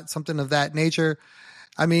spot, something of that nature.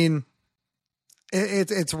 I mean,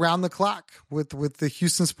 it's round the clock with the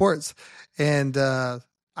Houston sports. And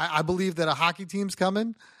I believe that a hockey team's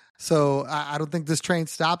coming. So I don't think this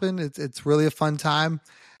train's stopping. It's really a fun time.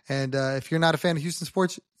 And if you're not a fan of Houston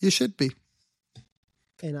sports, you should be.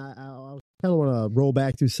 And I kind of want to roll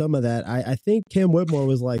back through some of that. I think Cam Whitmore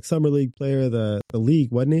was like Summer League player of the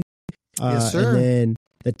league, wasn't he? Yes, sir. And then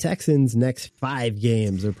the Texans' next 5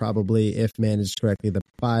 games are probably, if managed correctly, the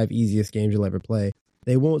 5 easiest games you'll ever play.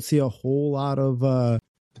 They won't see a whole lot of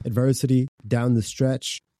adversity down the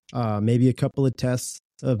stretch. Maybe a couple of tests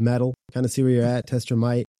of metal, kind of see where you're at, test your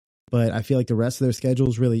might. But I feel like the rest of their schedule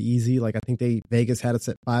is really easy. Like I think Vegas had us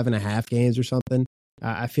at 5.5 games or something.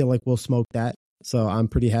 I feel like we'll smoke that. So I'm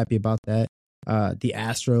pretty happy about that. The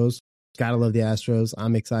Astros, gotta love the Astros.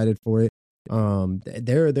 I'm excited for it.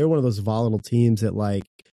 They're one of those volatile teams that like,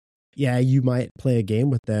 yeah, you might play a game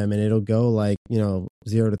with them and it'll go like,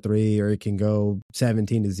 0-3 or it can go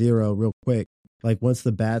 17-0 real quick. Like once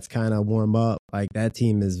the bats kind of warm up, like that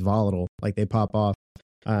team is volatile. Like they pop off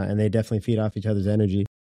and they definitely feed off each other's energy.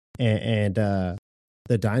 And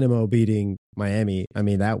the Dynamo beating Miami, I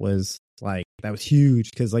mean, that was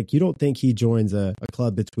huge because like you don't think he joins a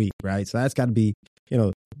club that's weak, right? So that's got to be,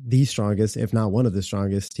 the strongest, if not one of the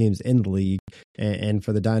strongest teams in the league. And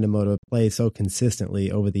for the Dynamo to play so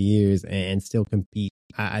consistently over the years and still compete,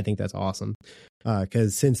 I think that's awesome.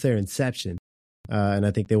 Because since their inception, and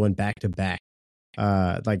I think they went back to back,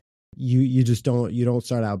 like you just don't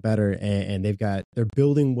start out better. And they're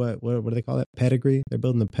building what do they call it? Pedigree. They're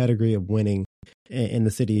building the pedigree of winning in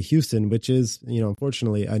the city of Houston, which is,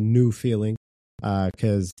 unfortunately a new feeling.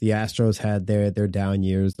 Because the Astros had their down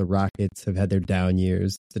years, the Rockets have had their down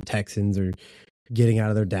years, the Texans are getting out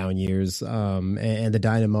of their down years, and the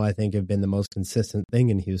Dynamo, I think, have been the most consistent thing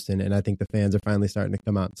in Houston, and I think the fans are finally starting to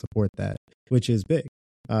come out and support that, which is big,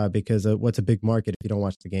 because what's a big market if you don't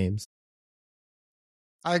watch the games?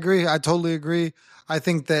 I agree. I totally agree. I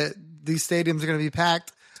think that these stadiums are going to be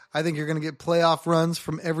packed. I think you're going to get playoff runs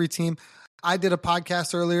from every team. I did a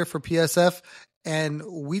podcast earlier for PSF, and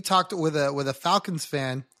we talked with a Falcons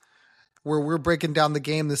fan where we're breaking down the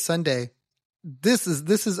game this Sunday. This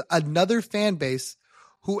is another fan base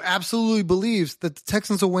who absolutely believes that the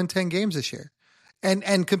Texans will win 10 games this year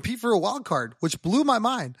and compete for a wild card, which blew my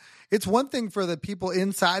mind. It's one thing for the people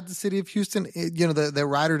inside the city of Houston, the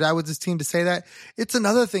ride or die with this team to say that. It's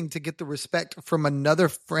another thing to get the respect from another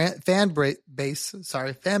fan base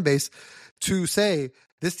to say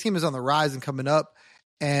this team is on the rise and coming up.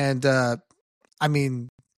 And I mean,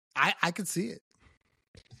 I could see it.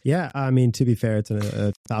 Yeah, I mean, to be fair, it's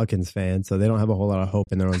a Falcons fan, so they don't have a whole lot of hope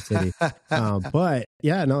in their own city. But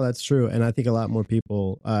yeah, no, that's true. And I think a lot more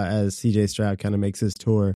people, as CJ Stroud kind of makes his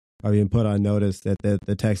tour, are being put on notice that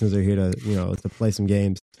the Texans are here to, to play some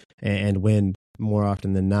games and win more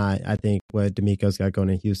often than not. I think what D'Amico's got going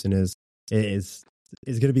in Houston is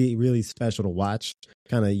going to be really special to watch.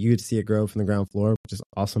 Kind of you get to see it grow from the ground floor, which is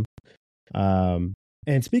awesome.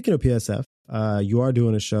 And speaking of PSF, you are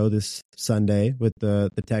doing a show this Sunday with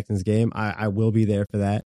the Texans game. I will be there for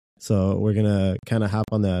that. So we're going to kind of hop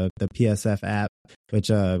on the PSF app, which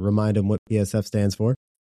remind them what PSF stands for.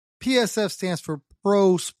 PSF stands for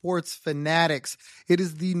Pro Sports Fanatics. It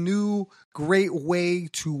is the new great way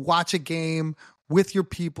to watch a game with your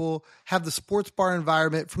people, have the sports bar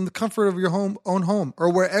environment from the comfort of your own home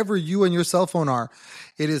or wherever you and your cell phone are.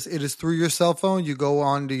 It is through your cell phone. You go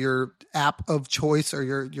on to your app of choice or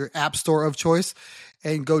your app store of choice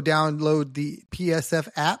and go download the PSF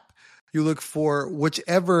app. You look for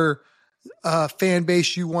whichever fan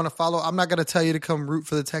base you want to follow. I'm not going to tell you to come root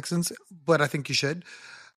for the Texans, but I think you should.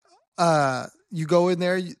 You go in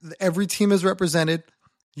there, every team is represented.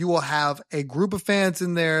 You will have a group of fans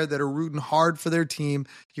in there that are rooting hard for their team.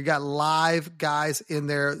 You got live guys in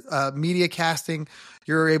there, media casting.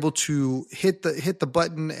 You're able to hit the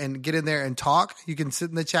button and get in there and talk. You can sit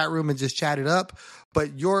in the chat room and just chat it up.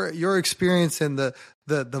 But your experience and the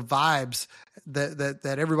vibes that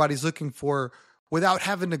everybody's looking for without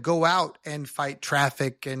having to go out and fight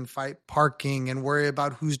traffic and fight parking and worry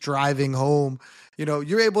about who's driving home.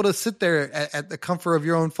 You're able to sit there at the comfort of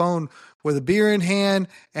your own phone with a beer in hand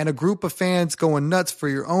and a group of fans going nuts for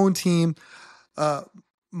your own team.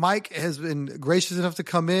 Mike has been gracious enough to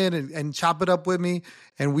come in and chop it up with me.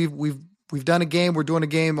 And we've done a game. We're doing a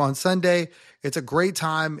game on Sunday. It's a great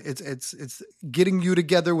time. It's getting you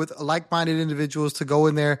together with like-minded individuals to go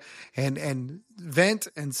in there and vent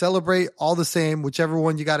and celebrate all the same, whichever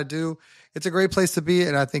one you got to do. It's a great place to be.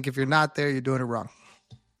 And I think if you're not there, you're doing it wrong.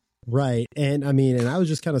 Right. And I mean, and I was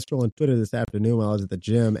just kind of scrolling Twitter this afternoon while I was at the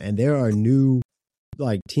gym, and there are new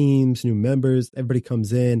teams, new members. Everybody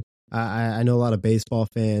comes in. I know a lot of baseball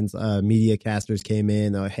fans, media casters came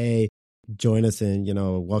in. Hey, join us and,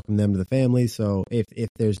 welcome them to the family. So if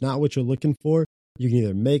there's not what you're looking for, you can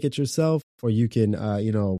either make it yourself or you can,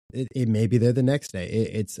 it may be there the next day.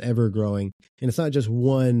 It's ever growing. And it's not just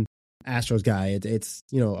one Astros guy. It's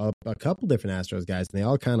a couple different Astros guys, and they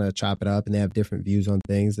all kind of chop it up and they have different views on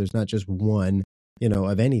things. There's not just one,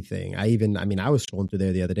 of anything. I was scrolling through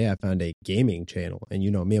there the other day. I found a gaming channel, and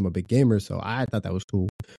me, I'm a big gamer, so I thought that was cool.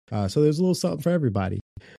 So there's a little something for everybody.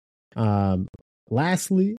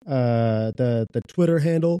 Lastly, the Twitter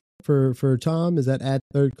handle for Tom is that at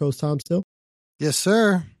Third Coast Tom still? Yes,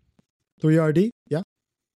 sir. 3RD, yeah,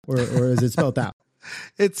 or is it spelled out?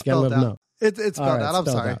 It's spelled out. It's spelled out. I'm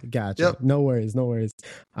spelled sorry. Out. Gotcha. Yep. No worries.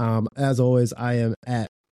 As always, I am at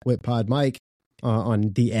WhitPod Mike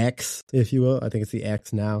on the X, if you will. I think it's the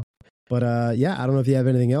X now. But I don't know if you have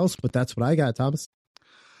anything else, but that's what I got, Thomas.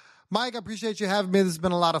 Mike, I appreciate you having me. This has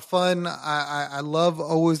been a lot of fun. I love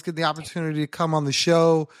always getting the opportunity to come on the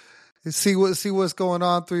show, see what's going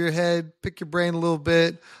on through your head, pick your brain a little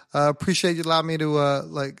bit. Appreciate you allowing me to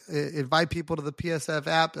invite people to the PSF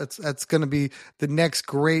app. That's going to be the next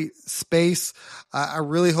great space. I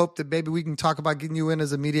really hope that maybe we can talk about getting you in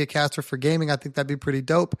as a media caster for gaming. I think that'd be pretty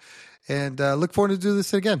dope. And look forward to do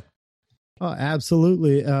this again. Oh,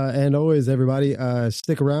 absolutely. And always, everybody,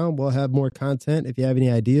 stick around. We'll have more content. If you have any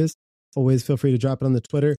ideas, always feel free to drop it on the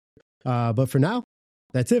Twitter. But for now,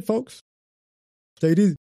 that's it, folks. Stay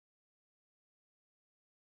easy.